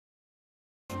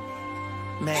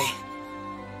May,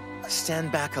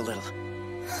 stand back a little.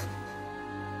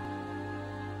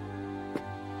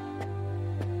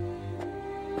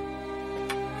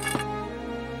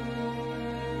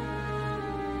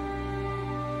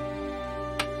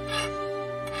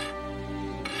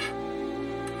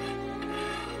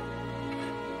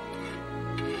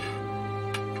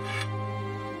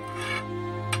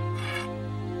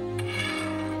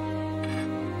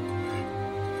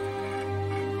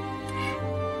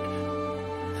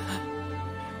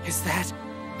 Is that...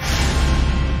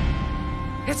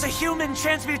 It's a human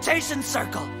transmutation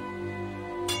circle!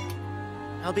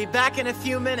 I'll be back in a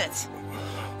few minutes.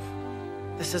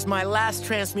 This is my last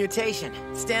transmutation.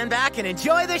 Stand back and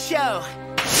enjoy the show!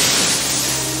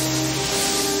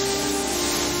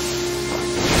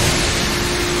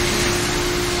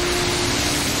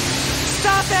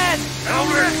 Stop it!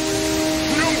 Elric!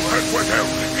 No, Edward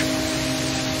Elric!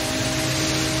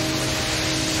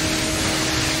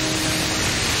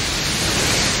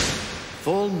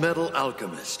 Full Metal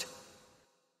Alchemist.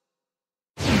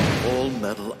 Full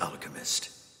Metal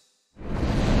Alchemist.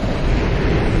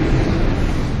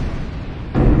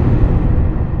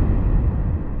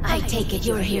 I take it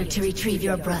you're here to retrieve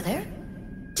your brother?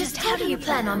 Just how do you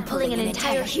plan on pulling an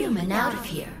entire human out of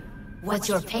here? What's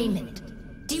your payment?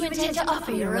 Do you intend to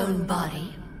offer your own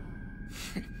body?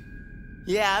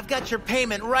 Yeah, I've got your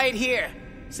payment right here.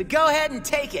 So go ahead and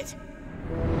take it.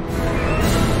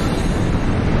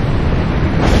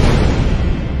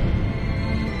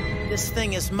 This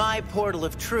thing is my portal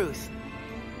of truth.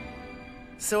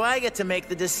 So I get to make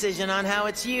the decision on how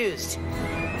it's used.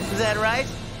 Is that right?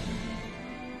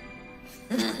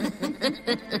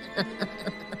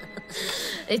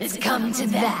 It's come to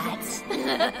that.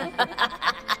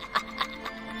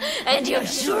 And you're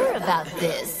sure about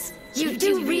this? You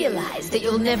do realize that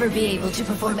you'll never be able to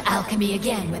perform alchemy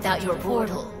again without your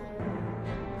portal.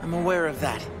 I'm aware of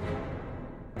that.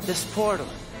 This portal,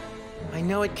 I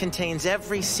know it contains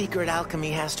every secret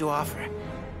alchemy has to offer.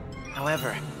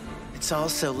 However, it's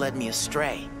also led me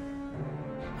astray.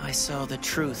 I saw the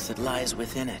truth that lies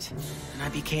within it, and I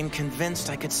became convinced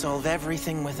I could solve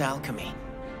everything with alchemy.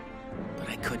 But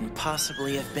I couldn't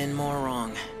possibly have been more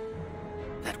wrong.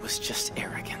 That was just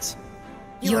arrogance.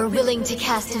 You're willing to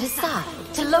cast it aside,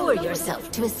 to lower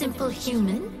yourself to a simple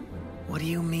human? What do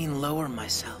you mean, lower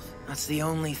myself? That's the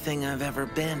only thing I've ever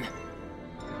been.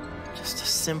 Just a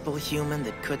simple human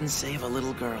that couldn't save a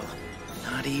little girl.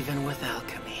 Not even with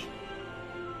alchemy.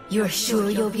 You're sure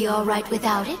you'll be all right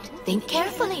without it? Think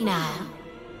carefully now.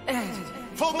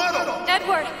 Full Metal!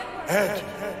 Edward!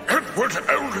 Edward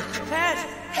Elric! Ed!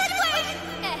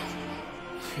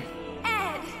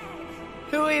 Ed!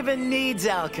 Who even needs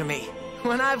alchemy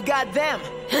when I've got them?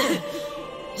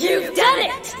 You've done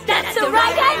it! That's the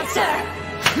right answer!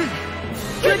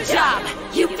 Good job!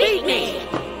 You beat me!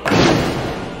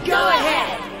 Go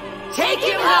ahead! Take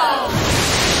him home!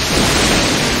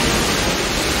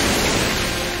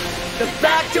 The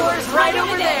back door's right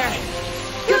over there!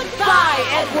 Goodbye,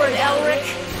 Edward Elric!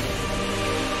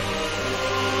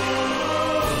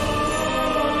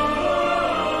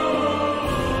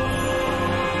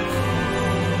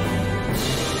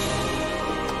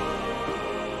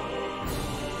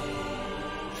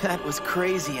 That was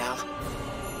crazy, Al.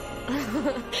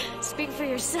 Speak for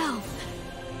yourself.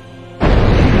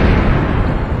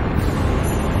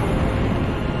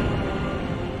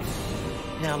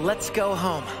 Now let's go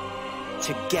home.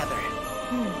 Together.